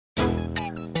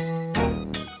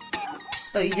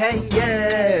Yeah,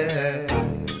 yeah.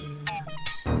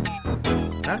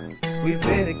 Huh? We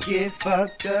finna get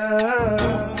fucked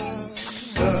up.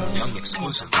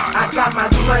 I got my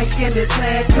drink in his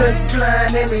hand, Kush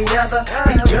blunt in the other.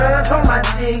 These girls on my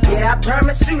dick, yeah, I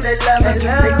promise you they love us.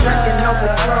 They drinking on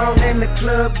Patron in the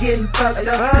club, getting fucked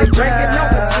up. They drinking on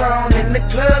Patron in the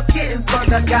club, getting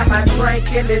fucked up. Got my drink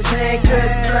in his hand,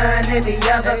 Kush blunt in the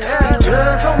other. These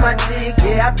girls on my dick,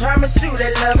 yeah, I promise you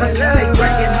they love us. They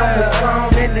drinking on Patron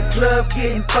in the club,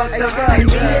 getting fucked up. And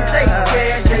me and Jay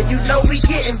yeah, you know we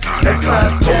getting fucked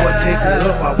up. Pour a nigga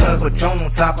up, I want Patron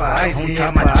on top of ice, on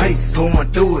top of ice.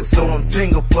 Going through it, so I'm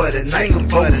single for the night.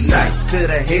 To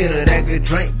the head of that good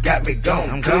drink, got me gone.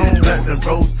 I'm gone. Plus in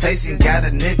rotation, got a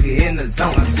nigga in the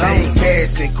zone. Same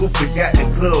cash and Koofyon got the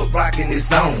club rocking his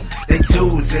zone. They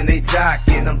choosing, they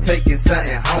jocking, I'm taking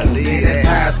something home. That's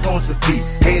how it's supposed to be.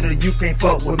 Hater, you can't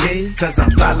fuck with me, cause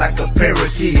I'm fly like a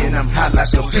parakeet and I'm hot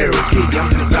like a parakeet. I'm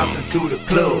just bouncing through the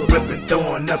club, ripping,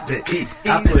 throwing up the E.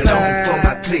 I put on for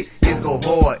my clique, it's go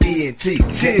hard, ENT.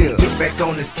 Chill, get back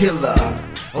on this killer.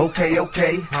 Okay,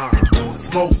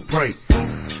 smoke break.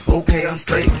 Okay, I'm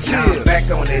straight. Now I'm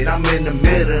back on it. I'm in the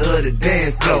middle of the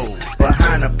dance floor.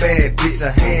 Behind a bad bitch,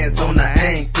 her hands on the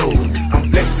ankle. I'm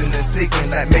flexing and sticking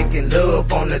like making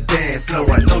love on the dance floor.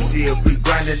 I know she'll be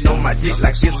grinding on my dick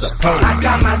like she's supposed. I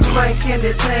got my drink in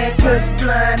his hand, Kush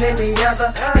blunt in the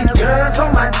other. These girls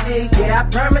on my dick, yeah, I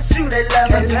promise you they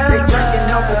love us. They drinking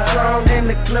on Patron in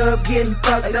the club, getting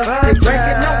fucked up. They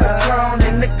drinking on Patron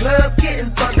in the club,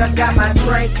 getting fucked up. Got my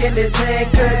drink in his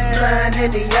hand, Kush blunt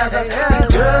in the other. These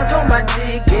girls on my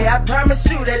dick, yeah, I promise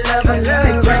you they love us.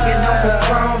 They drinking on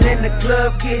Patron in the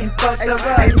club, getting fucked up.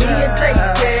 And me and Jay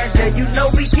yeah, you know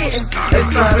we getting fucked up. It's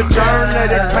the return of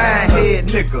that pine head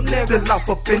nigga. Still off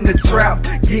up in the trap,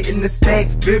 getting the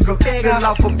stacks bigger. Still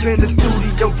off up in the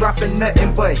studio, dropping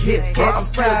nothing but hits. But I'm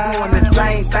still doing the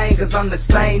same thing, cause I'm the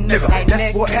same nigga.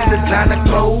 That's what in designer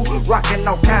clothes, rocking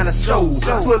all kind of shows,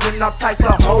 pulling all types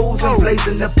of hoes and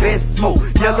blazing the best smoke.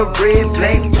 Yellow, red,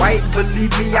 black, white,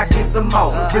 believe me, I get some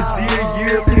more. Brazil,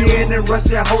 European, and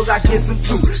Russian hoes, I get some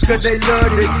too. Cause they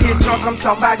love to get drunk, I'm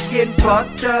talking about getting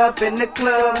fucked up in the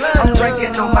club. I'm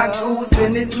drinking on my goose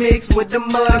and it's mixed with the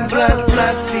mud.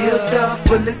 Blood filled up,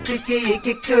 full of sticky,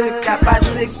 icky kush. Got my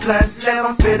 6 blunts left,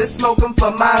 I'm finna smoking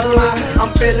for my hood.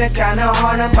 I'm feeling kinda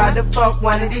hard, I'm about to fuck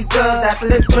one of these girls after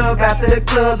the club, after the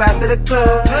club, after the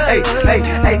club. Hey,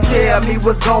 tell me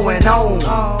what's going on.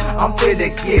 I'm finna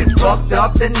get fucked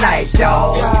up tonight,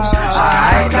 dawg.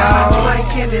 Alright, dawg.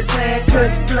 Drink in his hand,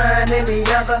 Kush blunt in the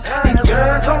other. These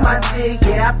girls on my dick,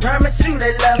 yeah, I promise you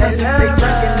they love us. They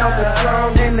drinking on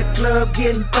Patron in the club,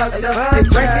 getting fucked up. They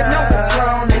drinking on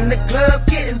Patron in the club,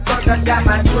 getting fucked up. Got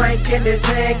my drink in his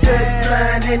hand, Kush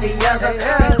blunt in the other.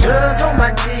 These girls on my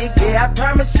dick, yeah, I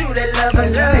promise you they love us.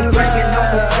 They drinking on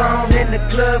Patron in the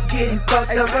club, getting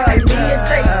fucked up. And me and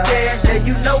Jay yeah,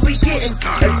 you know we getting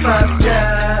fucked up.